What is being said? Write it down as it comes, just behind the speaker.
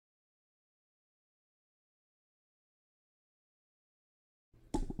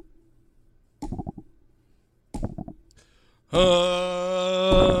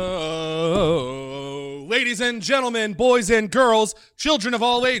Oh, ladies and gentlemen, boys and girls, children of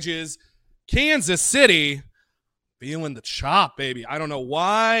all ages, Kansas City feeling the chop, baby. I don't know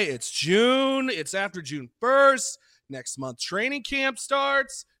why. It's June. It's after June 1st. Next month, training camp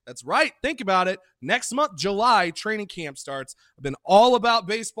starts. That's right. Think about it. Next month, July, training camp starts. I've been all about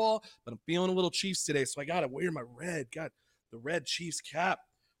baseball, but I'm feeling a little Chiefs today, so I got to wear my red. Got the red Chiefs cap.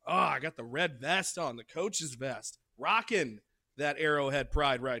 Oh, I got the red vest on, the coach's vest. Rocking that Arrowhead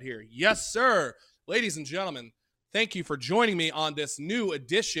pride right here. Yes, sir. Ladies and gentlemen, thank you for joining me on this new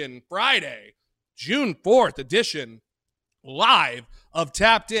edition, Friday, June 4th edition, live of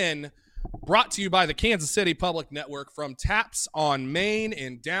Tapped In, brought to you by the Kansas City Public Network from Taps on Main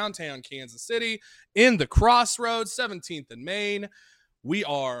in downtown Kansas City in the Crossroads, 17th and Main. We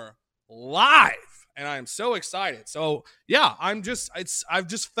are live. And I am so excited. So yeah, I've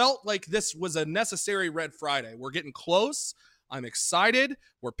just felt like this was a necessary Red Friday. We're getting close. I'm excited.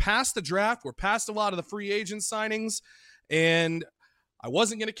 We're past the draft. We're past a lot of the free agent signings. And I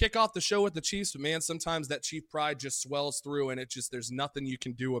wasn't going to kick off the show with the Chiefs, but man, sometimes that Chief pride just swells through and there's nothing you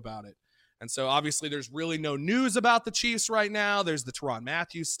can do about it. And so obviously there's really no news about the Chiefs right now. There's the Tyrann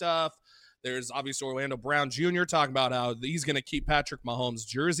Mathieu stuff. There's obviously Orlando Brown Jr. talking about how he's going to keep Patrick Mahomes'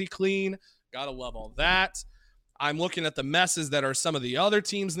 jersey clean. Gotta love all that. I'm looking at the messes that are some of the other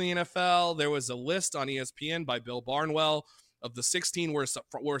teams in the NFL. There was a list on ESPN by Bill Barnwell of the 16 worst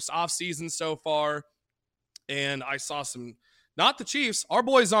off seasons so far. And I saw some, not the Chiefs. Our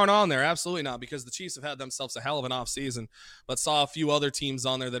boys aren't on there. Absolutely not, because the Chiefs have had themselves a hell of an off season, but saw a few other teams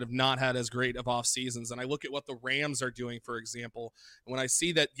on there that have not had as great of off seasons. And I look at what the Rams are doing, for example. And when I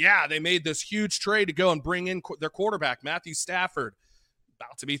see that, yeah, they made this huge trade to go and bring in their quarterback, Matthew Stafford,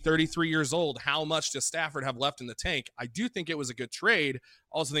 about to be 33 years old. How much does Stafford have left in the tank? I do think it was a good trade.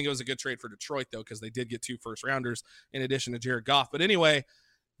 Also think it was a good trade for Detroit, though, because they did get 2 first-rounders in addition to Jared Goff. But anyway,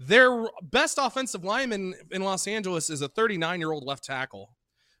 their best offensive lineman in Los Angeles is a 39-year-old left tackle.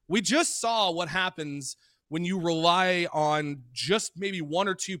 We just saw what happens when you rely on just maybe 1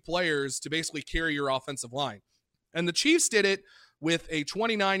 or 2 players to basically carry your offensive line. And the Chiefs did it with a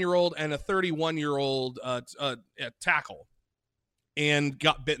 29-year-old and a 31-year-old tackle, and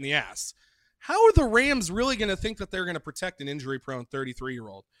got bit in the ass. How are the Rams really going to think that they're going to protect an injury-prone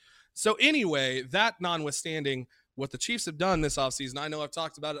 33-year-old? So anyway, that notwithstanding, what the Chiefs have done this offseason, I know I've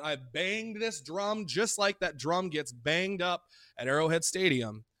talked about it. I've banged this drum just like that drum gets banged up at Arrowhead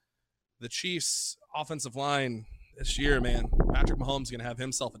Stadium. The Chiefs' offensive line this year, man, Patrick Mahomes is going to have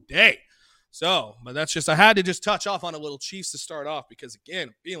himself a day. So, but that's just, I had to just touch off on a little Chiefs to start off because, again,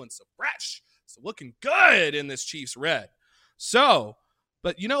 I'm feeling so fresh. So looking good in this Chiefs red. So,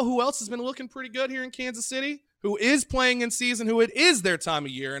 but you know who else has been looking pretty good here in Kansas City? Who is playing in season, who it is their time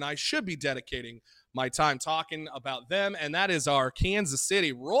of year, and I should be dedicating my time talking about them, and that is our Kansas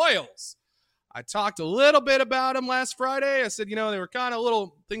City Royals. I talked a little bit about them last Friday. I said, they were kind of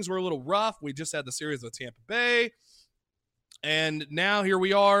things were a little rough. We just had the series with Tampa Bay, and now here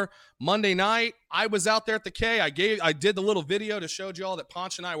we are, Monday night. I was out there at the K. I did the little video to show you all that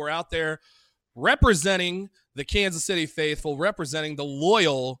Ponch and I were out there representing the Kansas City faithful, representing the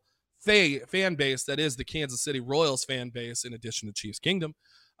loyal fan base that is the Kansas City Royals fan base, in addition to Chiefs Kingdom,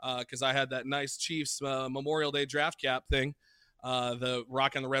 because I had that nice Chiefs Memorial Day draft cap thing, the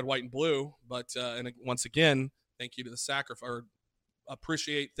rocking the red, white, and blue. But and once again, thank you to the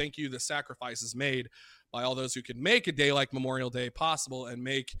thank you the sacrifices made by all those who could make a day like Memorial Day possible and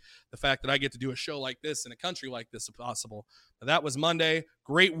make the fact that I get to do a show like this in a country like this possible. But that was Monday.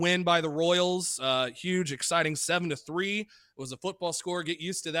 Great win by the Royals. Huge, exciting 7-3. It was a football score. Get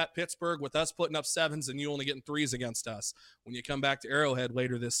used to that, Pittsburgh, with us putting up 7s and you only getting 3s against us when you come back to Arrowhead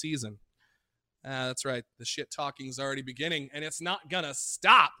later this season. That's right. The shit talking is already beginning, and it's not going to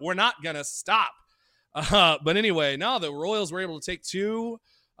stop. We're not going to stop. But anyway, no, the Royals were able to take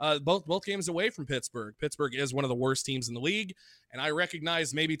both games away from Pittsburgh. Pittsburgh is one of the worst teams in the league, and I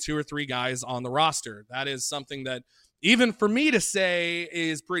recognize maybe 2 or 3 guys on the roster. That is something that even for me to say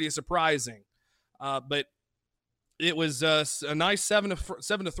is pretty surprising. But it was a nice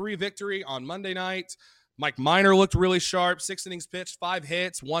 7-3 victory on Monday night. Mike Minor looked really sharp. 6 innings pitched, 5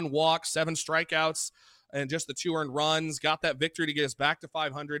 hits, 1 walk, 7 strikeouts, and just the 2 earned runs. Got that victory to get us back to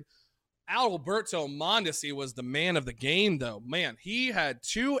 500. Alberto Mondesi was the man of the game, though. Man, he had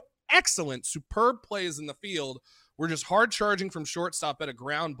 2 excellent, superb plays in the field. We're just hard charging from shortstop at a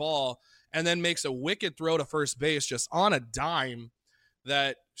ground ball, and then makes a wicked throw to first base just on a dime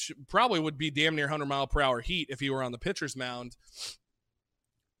that probably would be damn near 100-mile-per-hour heat if he were on the pitcher's mound.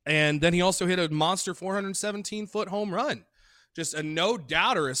 And then he also hit a monster 417-foot home run. Just a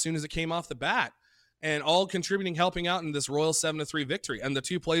no-doubter as soon as it came off the bat. and all contributing, helping out in this Royals 7-3 victory. And the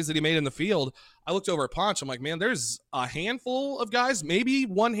 2 plays that he made in the field, I looked over at Ponch. I'm like, man, there's a handful of guys, maybe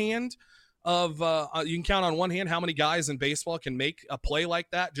one hand of you can count on one hand how many guys in baseball can make a play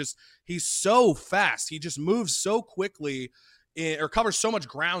like that. Just he's so fast. He just moves so quickly or covers so much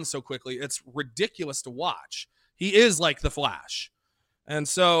ground so quickly. It's ridiculous to watch. He is like the Flash. And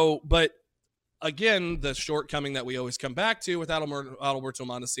so, but again, the shortcoming that we always come back to with Adalberto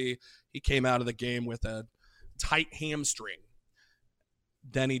Mondesi, he came out of the game with a tight hamstring.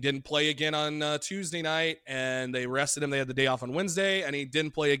 Then he didn't play again on Tuesday night, and they rested him. They had the day off on Wednesday, and he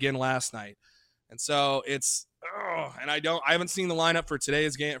didn't play again last night. And so it's, and I haven't seen the lineup for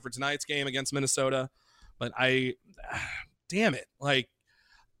tonight's game against Minnesota, but damn it, like,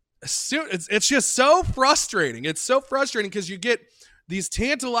 it's just so frustrating. It's so frustrating because you get these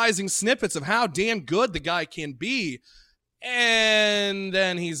tantalizing snippets of how damn good the guy can be, and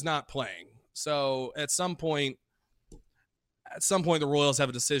then he's not playing. So at some point the Royals have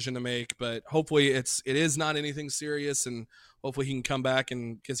a decision to make, but hopefully it is not anything serious, and hopefully he can come back,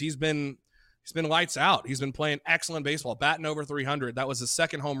 and because he's been lights out. He's been playing excellent baseball, batting over 300. That was his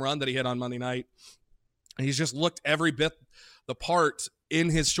second home run that he hit on Monday night. And he's just looked every bit the part in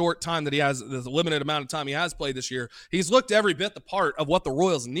his short time that he has, the limited amount of time he has played this year. He's looked every bit the part of what the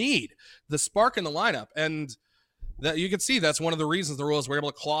Royals need, the spark in the lineup. And that you can see that's one of the reasons the Royals were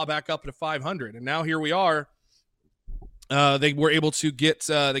able to claw back up to 500. And now here we are. They were able to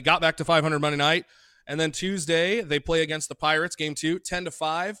they got back to 500 Monday night. And then Tuesday, they play against the Pirates, game 2,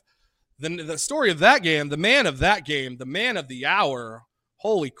 10-5. Then the story of that game, the man of the hour,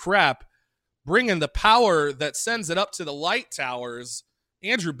 holy crap, bringing the power that sends it up to the light towers,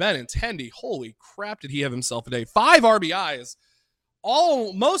 Andrew Benintendi. Holy crap, did he have himself a day. 5 RBIs,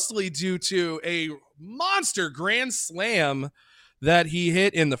 all mostly due to a monster grand slam that he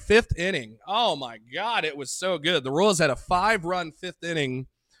hit in the 5th inning. Oh, my God, it was so good. The Royals had a 5-run 5th inning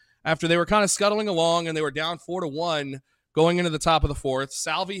after they were kind of scuttling along, and they were down 4-1 going into the top of the 4th.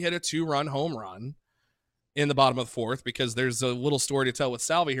 Salvi hit a 2-run home run in the bottom of the 4th, because there's a little story to tell with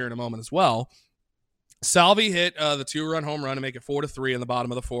Salvi here in a moment as well. Salvi hit the 2-run home run to make it 4-3 in the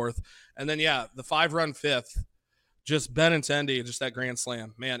bottom of the 4th. And then, the 5-run 5th, just Benintendi, just that grand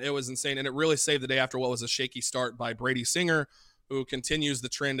slam. Man, it was insane. And it really saved the day after what was a shaky start by Brady Singer, who continues the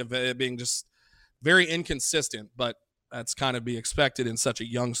trend of it being just very inconsistent, but that's kind of be expected in such a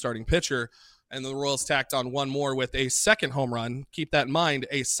young starting pitcher. And the Royals tacked on one more with a second home run. Keep that in mind,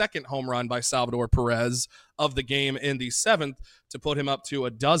 a second home run by Salvador Perez of the game in the 7th to put him up to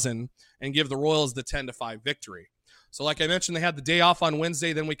a dozen and give the Royals the 10-5 victory. So like I mentioned, they had the day off on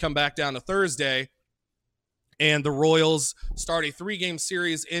Wednesday. Then we come back down to Thursday, and the Royals start a 3-game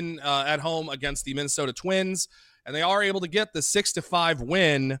series at home against the Minnesota Twins. And they are able to get the 6-5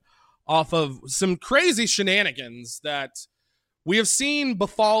 win off of some crazy shenanigans that we have seen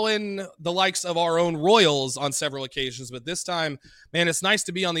befallen the likes of our own Royals on several occasions, but this time, man, it's nice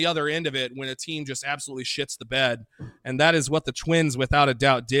to be on the other end of it when a team just absolutely shits the bed, and that is what the Twins, without a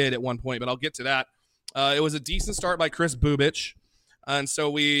doubt, did at one point, but I'll get to that. It was a decent start by Chris Bubich, and so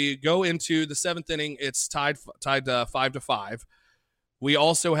we go into the 7th inning. It's tied 5-5. We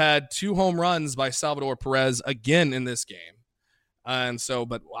also had 2 home runs by Salvador Perez again in this game, and so,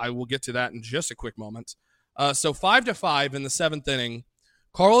 but I will get to that in just a quick moment. So 5-5 in the 7th inning.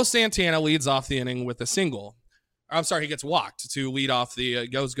 Carlos Santana leads off the inning with a single. I'm sorry, he gets walked to lead off the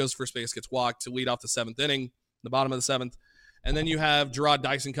goes first base, gets walked to lead off the 7th inning, the bottom of the 7th. And then you have Gerard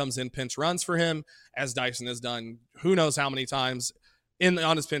Dyson comes in, pinch runs for him, as Dyson has done who knows how many times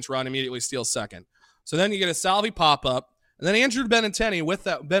on his pinch run, immediately steals second. So then you get a Salvi pop-up, and then Andrew Benintendi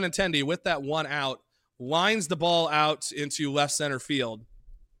with that one out lines the ball out into left center field.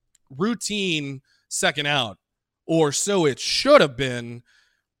 Routine second out, or so it should have been,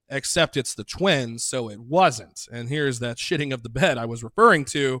 except it's the Twins, so it wasn't. And here's that shitting of the bed I was referring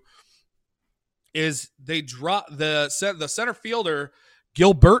to, is they drop the center fielder,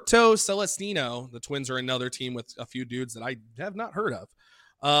 Gilberto Celestino. The Twins are another team with a few dudes that I have not heard of.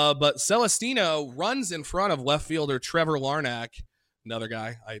 But Celestino runs in front of left fielder Trevor Larnach, another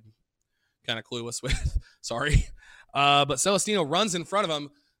guy I'm kind of clueless with. Sorry. But Celestino runs in front of him.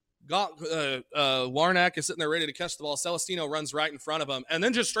 Larnach is sitting there ready to catch the ball. Celestino runs right in front of him and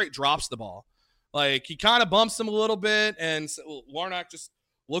then just straight drops the ball. Like, he kind of bumps him a little bit, and Larnach just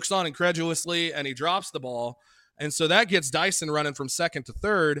looks on incredulously, and he drops the ball. And so that gets Dyson running from second to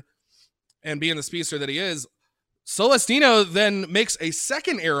third, and being the speedster that he is, Celestino then makes a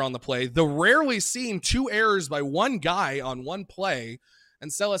second error on the play, the rarely seen 2 errors by one guy on one play,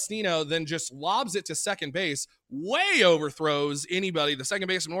 and Celestino then just lobs it to second base, way overthrows anybody, the second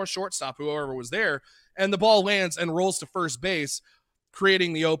baseman or shortstop, whoever was there, and the ball lands and rolls to first base,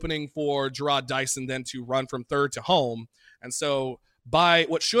 creating the opening for Gerard Dyson then to run from third to home. And so by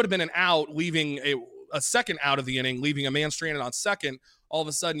what should have been an out, leaving a second out of the inning, leaving a man stranded on second, all of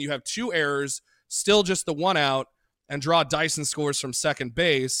a sudden you have two errors, still just the one out, and Gerard Dyson scores from second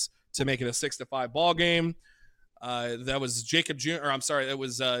base to make it a 6-5 ball game. That was Jacob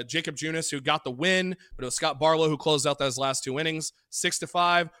Junis who got the win, but it was Scott Barlow who closed out those last two innings.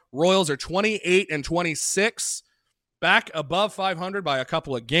 6-5. Royals are 28-26, back above 500 by a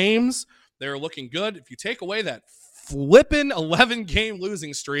couple of games. They're looking good. If you take away that flippin' 11-game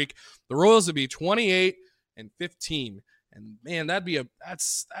losing streak, the Royals would be 28-15. And man,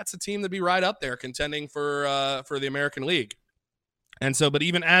 that's a team that'd be right up there contending for the American League. And so, but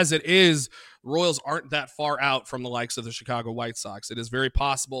even as it is, Royals aren't that far out from the likes of the Chicago White Sox. It is very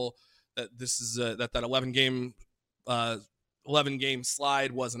possible that this is that 11-game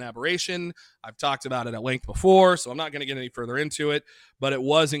slide was an aberration. I've talked about it at length before, so I'm not going to get any further into it. But it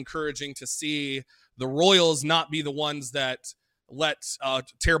was encouraging to see the Royals not be the ones that let a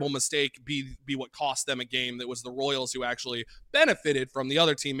terrible mistake be what cost them a game. That was the Royals who actually benefited from the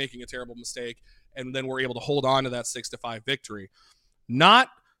other team making a terrible mistake, and then were able to hold on to that 6-5 victory.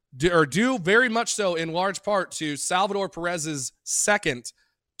 Due very much so in large part to Salvador Perez's second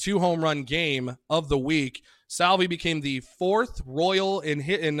 2-home run game of the week. Salvi became the fourth Royal in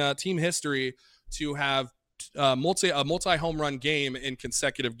team history to have a multi-home run game in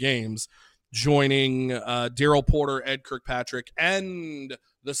consecutive games, joining Darryl Porter, Ed Kirkpatrick, and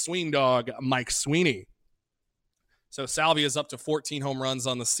the swing dog, Mike Sweeney. So Salvi is up to 14 home runs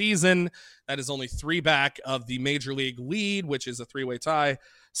on the season. That is only 3 back of the major league lead, which is a 3-way tie.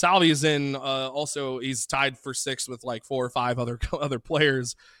 Salvi is in he's tied for 6th with like 4 or 5 other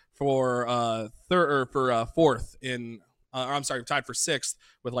players for fourth in tied for 6th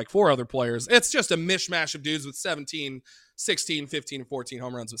with like 4 other players. It's just a mishmash of dudes with 17, 16, 15, and 14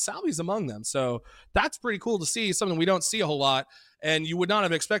 home runs, but Salvi's among them. So that's pretty cool to see, something we don't see a whole lot. And you would not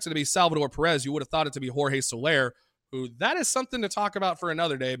have expected to be Salvador Perez. You would have thought it to be Jorge Soler, who that is something to talk about for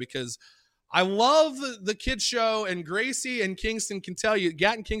another day, because I love the kids show, and Gracie and Kingston can tell you,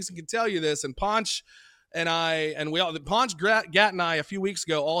 Gat and Kingston can tell you this, and Ponch and Gat and I a few weeks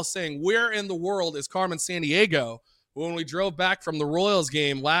ago all saying, where in the world is Carmen Sandiego, when we drove back from the Royals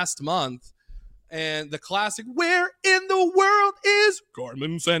game last month, and the classic, where in the world is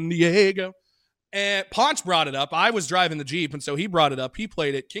Carmen Sandiego? And Ponch brought it up. I was driving the Jeep, and so he brought it up. He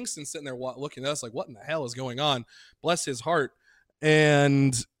played it. Kingston's sitting there looking at us like, what in the hell is going on? Bless his heart.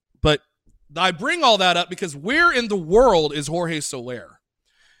 But I bring all that up because where in the world is Jorge Soler?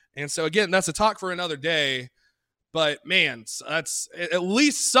 And so, again, that's a talk for another day. But, man, that's at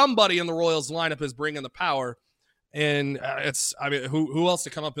least somebody in the Royals lineup is bringing the power. And who else to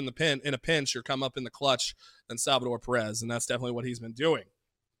come up in a pinch or come up in the clutch than Salvador Perez? And that's definitely what he's been doing.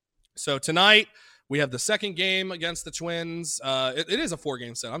 So tonight we have the second game against the Twins. It is a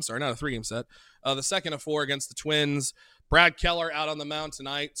 4-game set. I'm sorry, not a 3-game set. The second of 4 against the Twins. Brad Keller out on the mound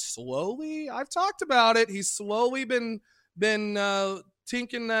tonight. Slowly, I've talked about it. He's slowly been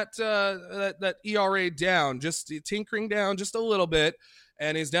tinkering that ERA down, just tinkering down just a little bit.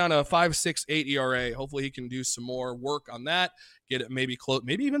 And he's down to a 5.68 ERA. Hopefully he can do some more work on that. Get it maybe close,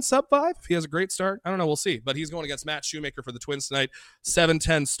 maybe even sub-5 if he has a great start. I don't know. We'll see. But he's going against Matt Shoemaker for the Twins tonight.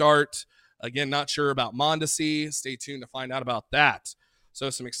 7-10 start. Again, not sure about Mondesi. Stay tuned to find out about that.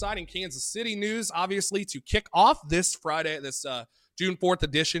 So some exciting Kansas City news, obviously, to kick off this Friday, this June 4th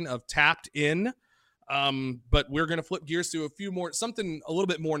edition of Tapped In. But we're going to flip gears to something a little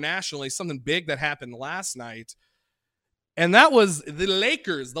bit more nationally, something big that happened last night. And that was the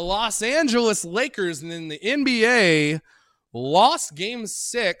Lakers, the Los Angeles Lakers, and then the NBA lost Game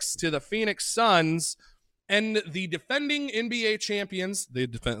 6 to the Phoenix Suns, and the defending NBA champions, they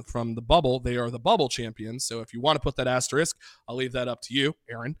defend from the bubble, they are the bubble champions. So if you want to put that asterisk, I'll leave that up to you,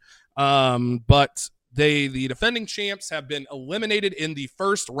 Aaron. But the defending champs have been eliminated in the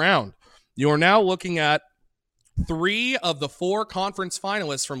first round. You are now looking at 3 of the 4 conference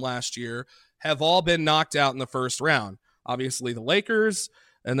finalists from last year have all been knocked out in the first round. Obviously, the Lakers,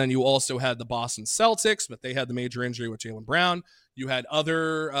 and then you also had the Boston Celtics, but they had the major injury with Jaylen Brown. You had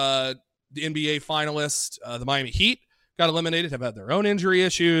other NBA finalists. The Miami Heat got eliminated, have had their own injury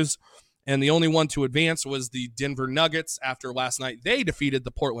issues, and the only one to advance was the Denver Nuggets after last night. They defeated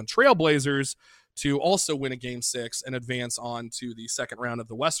the Portland Trail Blazers to also win a Game 6 and advance on to the second round of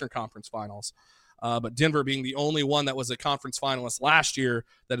the Western Conference Finals. but Denver being the only one that was a conference finalist last year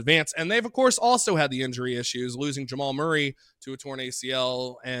that advanced. And they've, of course, also had the injury issues, losing Jamal Murray to a torn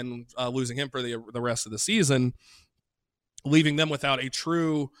ACL and losing him for the rest of the season, leaving them without a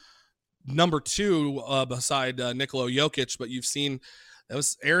true number two beside Nikola Jokic. But you've seen that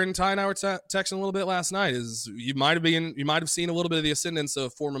was Aaron, Ty, and I were texting a little bit last night. Is you might have seen a little bit of the ascendance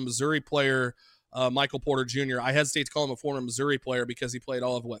of former Missouri player Michael Porter Jr. I hesitate to call him a former Missouri player because he played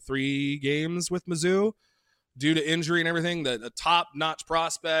all of 3 games with Mizzou due to injury and everything. The top-notch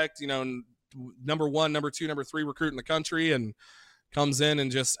prospect, number 1, number 2, number 3 recruit in the country, and comes in and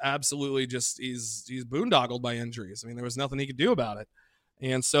just absolutely he's boondoggled by injuries. I mean, there was nothing he could do about it.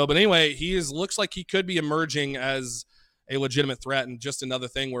 And so, but anyway, looks like he could be emerging as a legitimate threat. And just another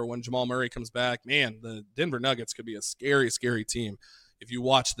thing where when Jamal Murray comes back, man, the Denver Nuggets could be a scary, scary team. If you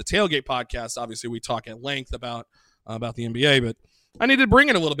watch the Tailgate podcast, obviously we talk at length about the NBA, but I need to bring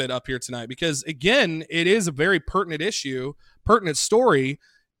it a little bit up here tonight because, again, it is a very pertinent story,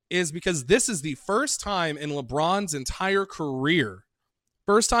 is because this is the first time in LeBron's entire career,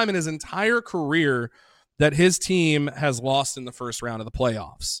 that his team has lost in the first round of the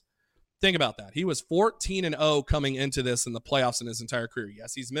playoffs. Think about that. He was 14-0 coming into this in the playoffs in his entire career.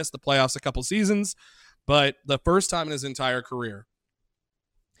 Yes, he's missed the playoffs a couple seasons, but the first time in his entire career.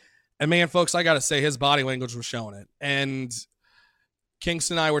 And man, folks, I got to say his body language was showing it. And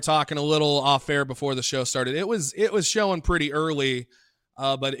Kingston and I were talking a little off air before the show started. It was showing pretty early,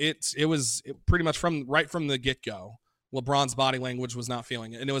 but it was pretty much right from the get-go. LeBron's body language was not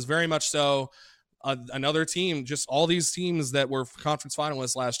feeling it. And it was very much so another team, just all these teams that were conference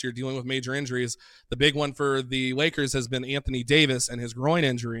finalists last year dealing with major injuries. The big one for the Lakers has been Anthony Davis and his groin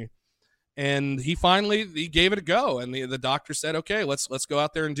injury. And he gave it a go. And the doctor said, okay, let's go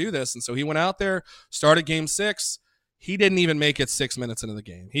out there and do this. And so he went out there, started game 6. He didn't even make it 6 minutes into the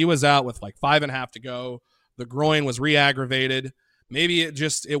game. He was out with 5.5 to go. The groin was re-aggravated. Maybe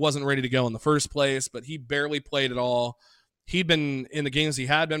it wasn't ready to go in the first place, but he barely played at all. He'd been in the games he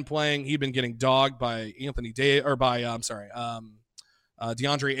had been playing. He'd been getting dogged by DeAndre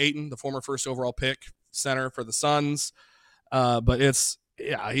Ayton, the former first overall pick center for the Suns. But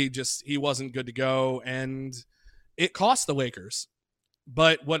he wasn't good to go, and it cost the Lakers.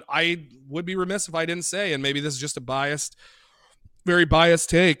 But what I would be remiss if I didn't say, and maybe this is just a very biased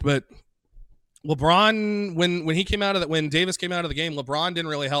take, but LeBron, when Davis came out of the game, LeBron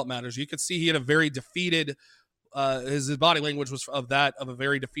didn't really help matters. You could see he had a very defeated. His body language was of a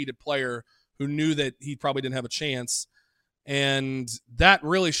very defeated player who knew that he probably didn't have a chance, and that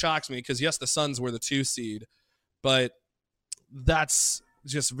really shocks me because yes, the Suns were the 2 seed, but that's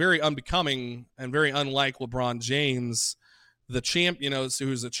just very unbecoming and very unlike LeBron James, the champion,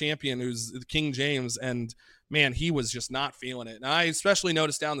 who's a champion, who's King James. And man, he was just not feeling it. And I especially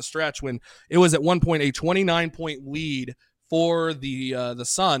noticed down the stretch when it was at one point a 29-point lead for the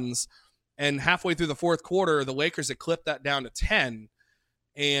Suns, and halfway through the fourth quarter, the Lakers had clipped that down to 10.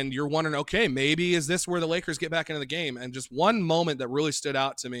 And you're wondering, okay, maybe is this where the Lakers get back into the game? And just one moment that really stood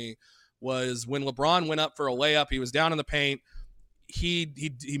out to me was when LeBron went up for a layup. He was down in the paint.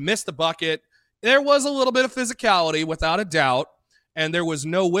 He missed the bucket. There was a little bit of physicality without a doubt, and there was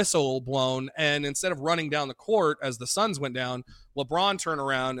no whistle blown. And instead of running down the court as the Suns went down, LeBron turned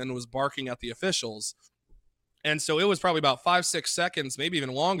around and was barking at the officials. And so it was probably about 5-6 seconds, maybe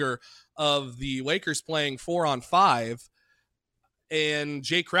even longer, of the Lakers playing 4-on-5, and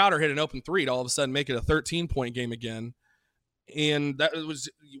Jay Crowder hit an open 3 to all of a sudden make it a 13-point game again. And that was,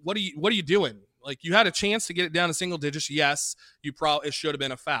 what are you doing? You had a chance to get it down to single digits. Yes, it should have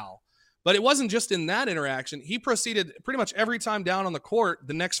been a foul. But it wasn't just in that interaction. He proceeded pretty much every time down on the court,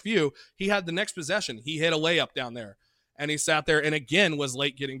 the next few, he had the next possession. He hit a layup down there. And he sat there and again was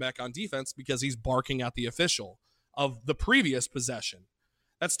late getting back on defense because he's barking at the official of the previous possession.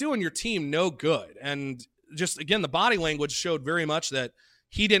 That's doing your team no good. And just, again, the body language showed very much that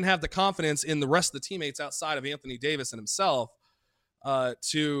he didn't have the confidence in the rest of the teammates outside of Anthony Davis and himself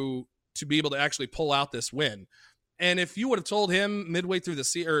to be able to actually pull out this win. And if you would have told him midway through the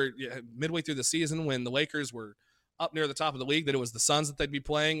season when the Lakers were up near the top of the league that it was the Suns that they'd be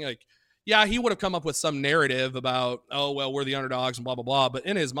playing, he would have come up with some narrative about, oh, well, we're the underdogs and blah, blah, blah. But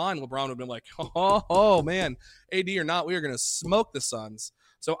in his mind, LeBron would have been like, oh man, AD or not, we are going to smoke the Suns.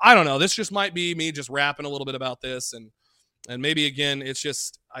 So I don't know. This just might be me just rapping a little bit about this. And maybe, again, it's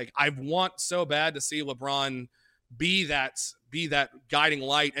just I want so bad to see LeBron be that guiding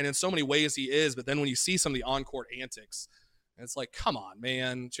light. And in so many ways he is. But then when you see some of the on-court antics, it's like, come on,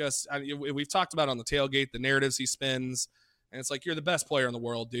 man. We've talked about on the tailgate, the narratives he spins. And it's like, you're the best player in the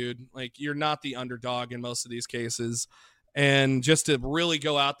world, dude. You're not the underdog in most of these cases. And just to really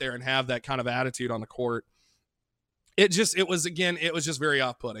go out there and have that kind of attitude on the court, it was just very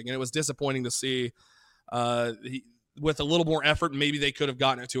off-putting, and it was disappointing to see. With a little more effort, maybe they could have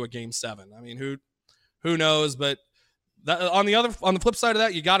gotten it to a game 7. I mean, who knows? But on the flip side of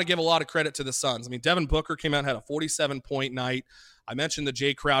that, you got to give a lot of credit to the Suns. I mean, Devin Booker came out and had a 47-point night. I mentioned the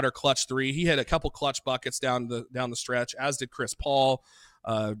Jay Crowder clutch 3. He had a couple clutch buckets down the stretch, as did Chris Paul.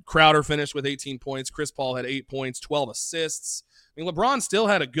 Crowder finished with 18 points. Chris Paul had 8 points, 12 assists. I mean, LeBron still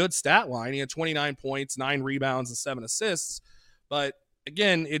had a good stat line. He had 29 points, 9 rebounds, and 7 assists. But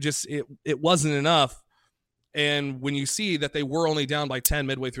again, it wasn't enough. And when you see that they were only down by 10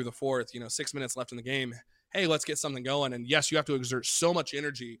 midway through the fourth, 6 minutes left in the game, hey, let's get something going. And yes, you have to exert so much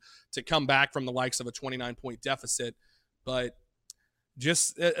energy to come back from the likes of a 29-point deficit. But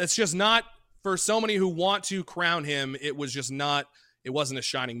it's just not, for so many who want to crown him, it wasn't a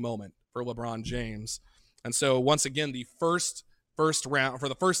shining moment for LeBron James. And so once again, the first round, for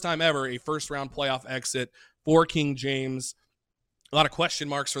the first time ever, a first-round playoff exit for King James. A lot of question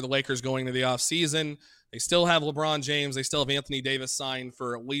marks for the Lakers going into the offseason. They still have LeBron James. They still have Anthony Davis signed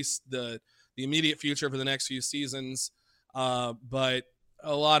for at least the immediate future for the next few seasons. But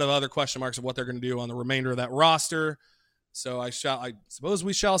a lot of other question marks of what they're going to do on the remainder of that roster. So I suppose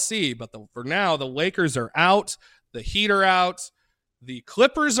we shall see. But for now, the Lakers are out. The Heat are out. The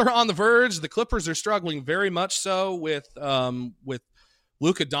Clippers are on the verge. The Clippers are struggling very much so with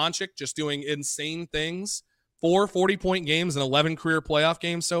Luka Doncic just doing insane things. 4 40-point games and 11 career playoff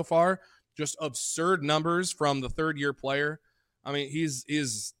games so far. Just absurd numbers from the third-year player. I mean, he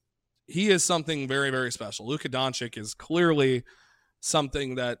is something very, very special. Luka Doncic is clearly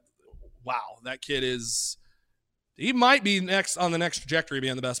something that, wow, that kid is – he might be on the next trajectory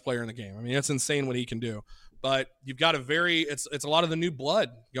being the best player in the game. I mean, it's insane what he can do. But you've got it's a lot of the new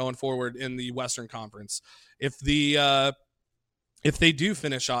blood going forward in the Western Conference. If they do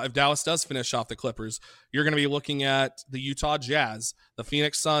finish off, if Dallas does finish off the Clippers, you're going to be looking at the Utah Jazz, the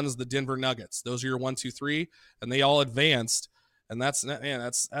Phoenix Suns, the Denver Nuggets. Those are your 1, 2, 3, and they all advanced. And it's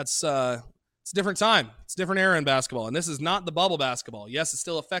a different time. It's a different era in basketball. And this is not the bubble basketball. Yes, it's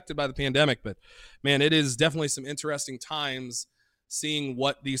still affected by the pandemic, but man, it is definitely some interesting times seeing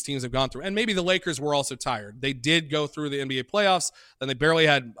what these teams have gone through. And maybe the Lakers were also tired. They did go through the NBA playoffs, then they barely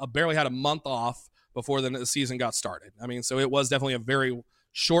had a month off before the season got started. I mean, so it was definitely a very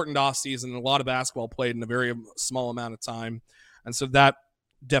shortened off season. A lot of basketball played in a very small amount of time. And so that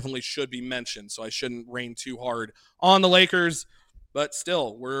definitely should be mentioned. So I shouldn't rain too hard on the Lakers, but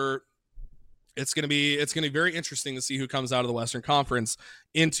still it's going to be very interesting to see who comes out of the Western Conference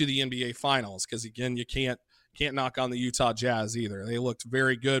into the NBA Finals. Because again, you can't knock on the Utah Jazz either. They looked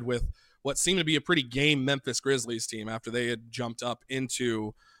very good with what seemed to be a pretty game Memphis Grizzlies team after they had jumped up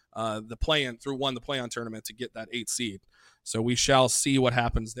into the play-in tournament to get that 8th seed. So we shall see what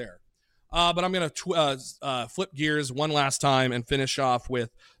happens there. But I'm going to flip gears one last time and finish off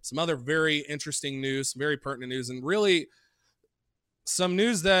with some other very interesting news, some very pertinent news, and really some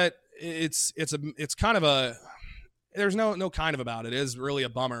news that it's kind of a, there's no kind of about it. It is really a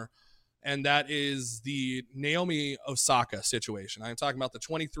bummer. And that is the Naomi Osaka situation. I'm talking about the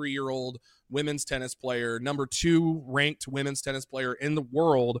 23-year-old women's tennis player, number 2 ranked women's tennis player in the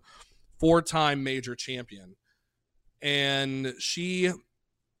world, 4-time major champion. And she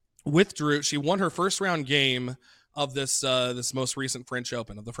withdrew. She won her first round game of this most recent French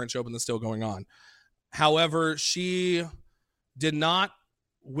Open, of the French Open that's still going on. However, she did not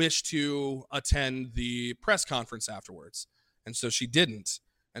wish to attend the press conference afterwards. And so she didn't.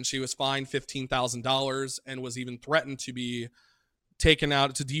 And she was fined $15,000 and was even threatened to be taken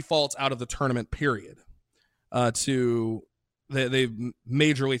out, to default out of the tournament period. They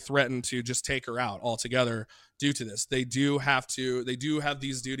majorly threatened to just take her out altogether due to this. They do have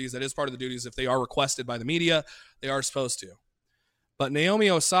these duties. That is part of the duties. If they are requested by the media, they are supposed to. But Naomi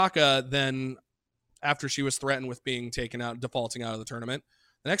Osaka then, after she was threatened with being taken out, defaulting out of the tournament,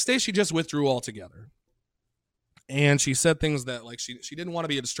 the next day she just withdrew altogether. And she said things that, like, she didn't want to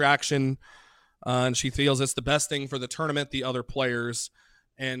be a distraction, and she feels it's the best thing for the tournament, the other players,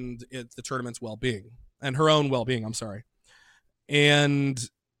 and the tournament's well-being, and her own well-being, I'm sorry. And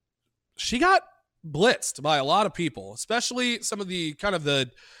she got blitzed by a lot of people, especially some of the kind of the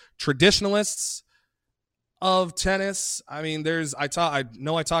traditionalists of tennis. I mean, I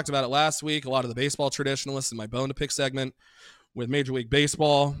know I talked about it last week, a lot of the baseball traditionalists in my Bone to Pick segment with Major League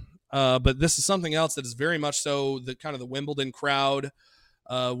Baseball. But this is something else that is very much so the kind of the Wimbledon crowd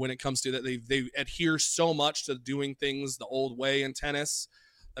when it comes to that. They adhere so much to doing things the old way in tennis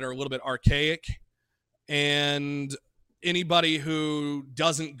that are a little bit archaic. And anybody who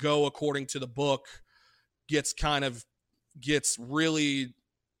doesn't go according to the book gets kind of gets really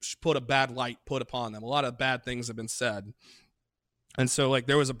put a bad light put upon them. A lot of bad things have been said. And so, like,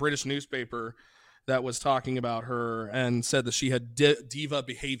 there was a British newspaper that was talking about her and said that she had diva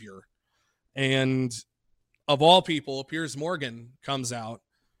behavior. And of all people, Piers Morgan comes out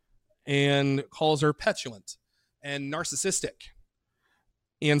and calls her petulant and narcissistic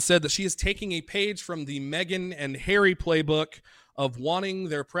and said that she is taking a page from the Meghan and Harry playbook of wanting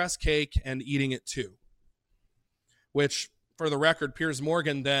their press cake and eating it too. Which, for the record, Piers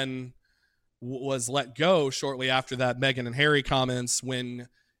Morgan then was let go shortly after that Meghan and Harry comments when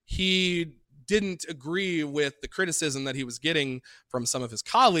he didn't agree with the criticism that he was getting from some of his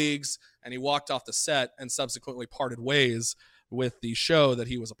colleagues, and he walked off the set and subsequently parted ways with the show that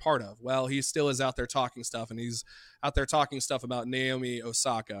he was a part of. Well, he still is out there talking stuff, and he's out there talking stuff about Naomi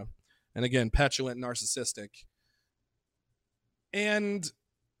Osaka, and again, petulant, narcissistic. And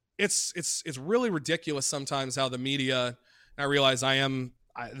it's really ridiculous sometimes how the media, I realize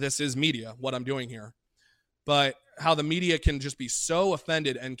this is media, what I'm doing here, but how the media can just be so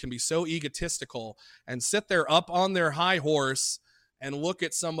offended and can be so egotistical and sit there up on their high horse and look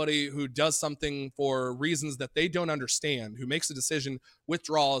at somebody who does something for reasons that they don't understand, who makes a decision,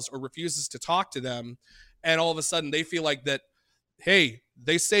 withdraws, or refuses to talk to them, and all of a sudden they feel like that, hey,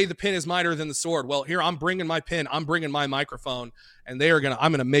 they say the pen is mightier than the sword. Well, here, I'm bringing my pen, I'm bringing my microphone, and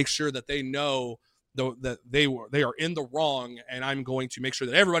I'm going to make sure that they know that they are in the wrong, and I'm going to make sure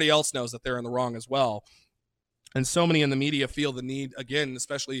that everybody else knows that they're in the wrong as well. And so many in the media feel the need, again,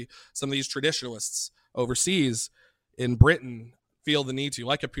 especially some of these traditionalists overseas in Britain, feel the need to,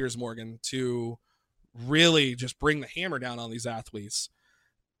 like a Piers Morgan, to really just bring the hammer down on these athletes.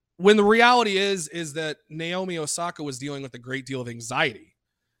 When the reality is that Naomi Osaka was dealing with a great deal of anxiety.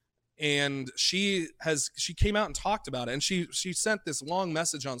 And she came out and talked about it. And she sent this long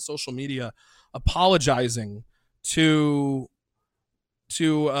message on social media apologizing to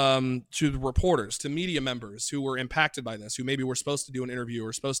the reporters, to media members who were impacted by this, who maybe were supposed to do an interview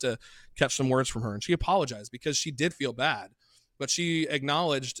or supposed to catch some words from her. And she apologized because she did feel bad, but she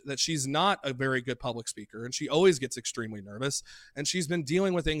acknowledged that she's not a very good public speaker and she always gets extremely nervous. And she's been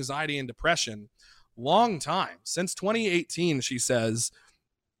dealing with anxiety and depression long time, since 2018. She says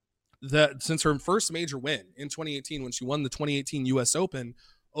that since her first major win in 2018, when she won the 2018 US Open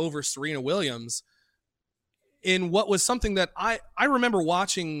over Serena Williams, in what was something that I remember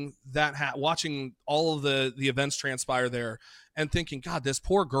watching watching all of the events transpire there and thinking, God, this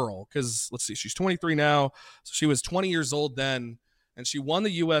poor girl, because let's see, she's 23 now. So she was 20 years old then, and she won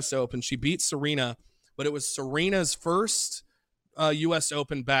the US Open. She beat Serena, but it was Serena's first US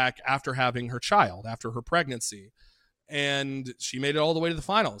Open back after having her child, after her pregnancy. And she made it all the way to the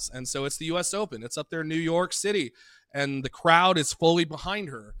finals. And so it's the US Open. It's up there in New York City, and the crowd is fully behind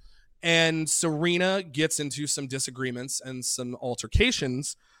her. And Serena gets into some disagreements and some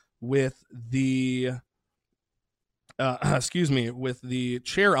altercations with the with the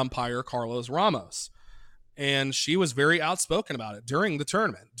chair umpire, Carlos Ramos. And she was very outspoken about it during the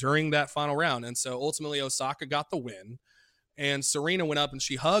tournament, during that final round. And so ultimately Osaka got the win. And Serena went up and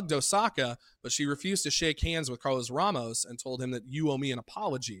she hugged Osaka, but she refused to shake hands with Carlos Ramos and told him that you owe me an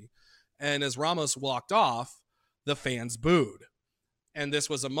apology. And as Ramos walked off, the fans booed. And this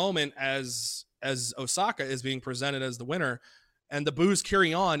was a moment as Osaka is being presented as the winner, and the boos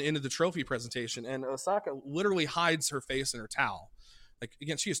carry on into the trophy presentation. And Osaka literally hides her face in her towel. Like,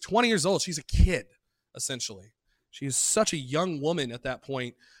 again, she is 20 years old. She's a kid, essentially. She is such a young woman at that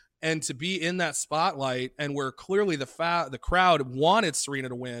point. And to be in that spotlight, and where clearly the crowd wanted Serena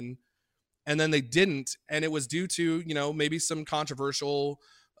to win, and then they didn't, and it was due to, maybe some controversial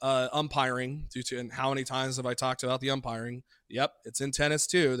umpiring, due to, and how many times have I talked about the umpiring? Yep, it's in tennis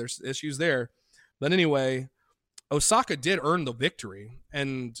too. There's issues there. But anyway, Osaka did earn the victory,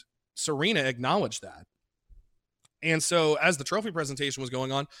 and Serena acknowledged that. And so as the trophy presentation was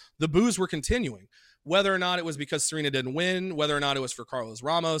going on, the boos were continuing. Whether or not it was because Serena didn't win, whether or not it was for Carlos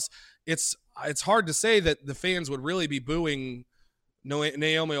Ramos, it's hard to say that the fans would really be booing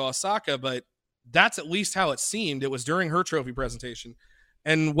Naomi Osaka, but that's at least how it seemed. It was during her trophy presentation.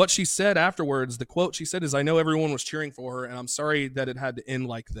 And what she said afterwards, the quote she said is, "I know everyone was cheering for her, and I'm sorry that it had to end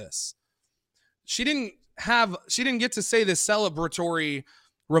like this." She didn't get to say this celebratory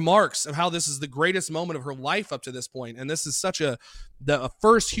remarks of how this is the greatest moment of her life up to this point, and this is such a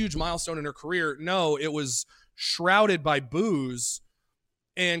first huge milestone in her career. No, it was shrouded by boos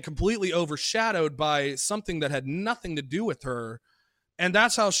and completely overshadowed by something that had nothing to do with her, and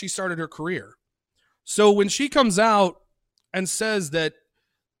that's how she started her career. So when she comes out and says that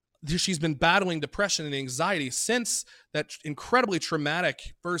she's been battling depression and anxiety since that incredibly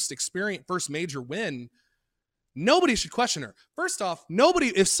traumatic first major win, Nobody should question her. First off,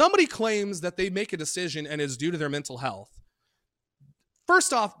 if somebody claims that they make a decision and is due to their mental health,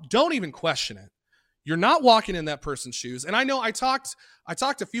 first off, don't even question it. You're not walking in that person's shoes. And I know I talked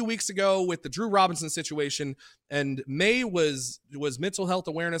a few weeks ago with the Drew Robinson situation, and May was Mental Health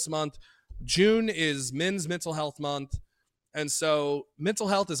Awareness Month. June is Men's Mental Health Month. And so mental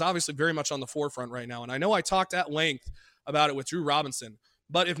health is obviously very much on the forefront right now. And I know I talked at length about it with Drew Robinson.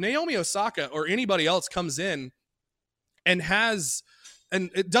 But if Naomi Osaka or anybody else comes in and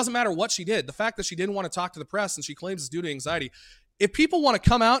it doesn't matter what she did, the fact that she didn't want to talk to the press and she claims it's due to anxiety, if people want to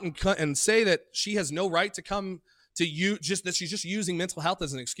come out and say that she has no right to come to you, just that she's just using mental health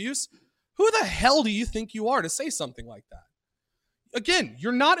as an excuse, who the hell do you think you are to say something like that? Again,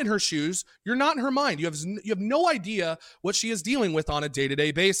 you're not in her shoes. You're not in her mind. You have no idea what she is dealing with on a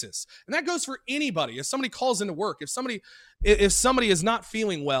day-to-day basis. And that goes for anybody. If somebody calls into work, if somebody is not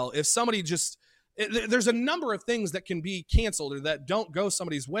feeling well, if somebody there's a number of things that can be canceled or that don't go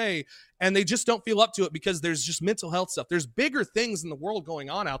somebody's way, and they just don't feel up to it because there's just mental health stuff. There's bigger things in the world going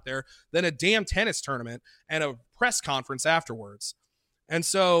on out there than a damn tennis tournament and a press conference afterwards. And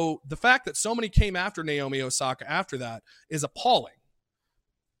so the fact that so many came after Naomi Osaka after that is appalling.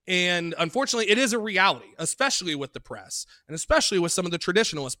 And unfortunately, it is a reality, especially with the press and especially with some of the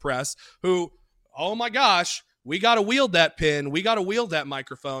traditionalist press who, oh my gosh, we got to wield that pen. We got to wield that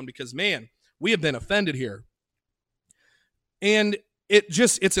microphone because, man, we have been offended here. And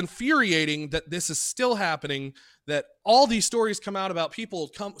it's infuriating that this is still happening, that all these stories come out about people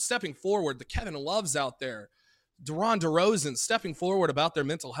stepping forward, the Kevin Loves out there, DeRon DeRozan stepping forward about their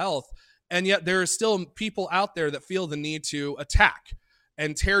mental health. And yet there are still people out there that feel the need to attack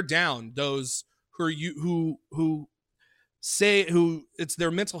and tear down those who it's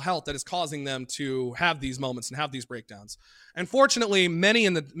their mental health that is causing them to have these moments and have these breakdowns. And fortunately, many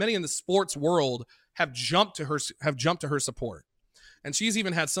in the sports world have jumped to her support. And she's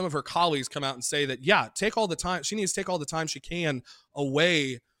even had some of her colleagues come out and say that, yeah, she needs to take all the time she can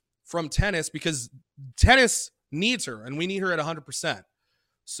away from tennis because tennis needs her and we need her at 100%.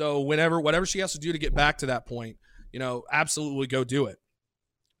 So whatever she has to do to get back to that point, absolutely go do it.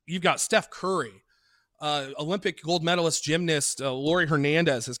 You've got Steph Curry, Olympic gold medalist gymnast Lori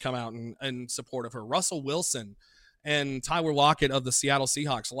Hernandez has come out in support of her. Russell Wilson and Tyler Lockett of the Seattle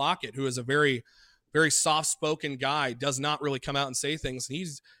Seahawks. Lockett, who is a very, very soft-spoken guy, does not really come out and say things.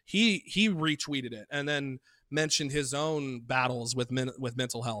 He retweeted it and then mentioned his own battles with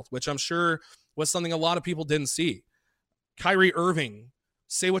mental health, which I'm sure was something a lot of people didn't see. Kyrie Irving,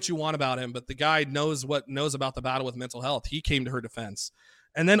 say what you want about him, but the guy knows about the battle with mental health. He came to her defense.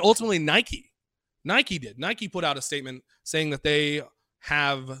 And then ultimately Nike put out a statement saying that they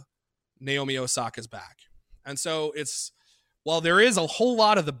have Naomi Osaka's back. And so while there is a whole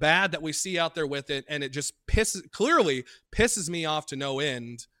lot of the bad that we see out there with it, and it just clearly pisses me off to no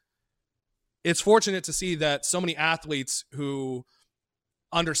end, it's fortunate to see that so many athletes who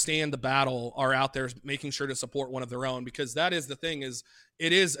understand the battle are out there making sure to support one of their own, because that is the thing, is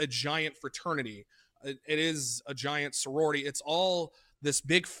it is a giant fraternity. It is a giant sorority. It's all this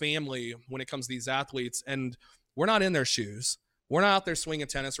big family when it comes to these athletes, and we're not in their shoes. We're not out there swinging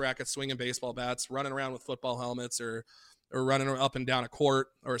tennis rackets, swinging baseball bats, running around with football helmets or running up and down a court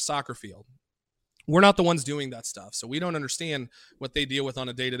or a soccer field. We're not the ones doing that stuff. So we don't understand what they deal with on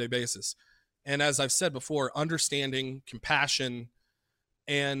a day-to-day basis. And as I've said before, understanding, compassion,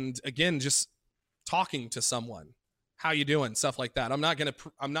 and again, just talking to someone, how you doing, stuff like that. I'm not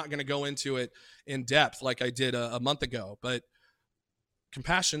gonna go into it in depth like I did a month ago, but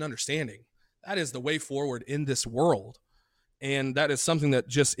compassion, understanding, that is the way forward in this world. And that is something that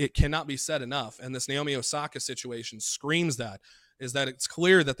it cannot be said enough. And this Naomi Osaka situation screams that it's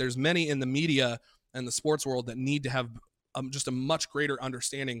clear that there's many in the media and the sports world that need to have just a much greater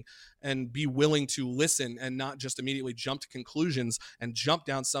understanding and be willing to listen and not just immediately jump to conclusions and jump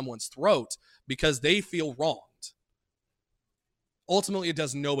down someone's throat because they feel wronged. Ultimately, it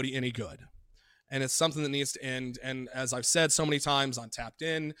does nobody any good. And it's something that needs to end. And as I've said so many times on Tapped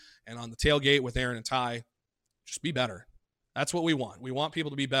In and on the tailgate with Aaron and Ty, just be better. That's what we want. We want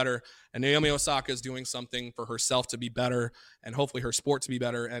people to be better. And Naomi Osaka is doing something for herself to be better and hopefully her sport to be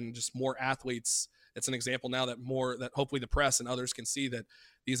better and just more athletes. It's an example now that hopefully the press and others can see that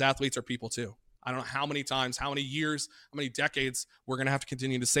these athletes are people too. I don't know how many times, how many years, how many decades we're going to have to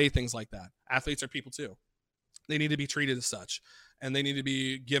continue to say things like that. Athletes are people too. They need to be treated as such. And they need to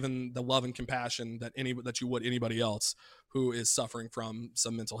be given the love and compassion that you would anybody else who is suffering from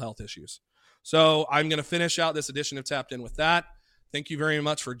some mental health issues. So I'm going to finish out this edition of Tapped In with that. Thank you very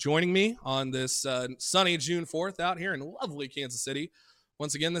much for joining me on this sunny June 4th out here in lovely Kansas City.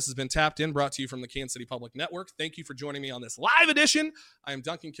 Once again, this has been Tapped In, brought to you from the Kansas City Public Network. Thank you for joining me on this live edition. I am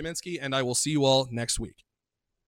Duncan Kaminsky, and I will see you all next week.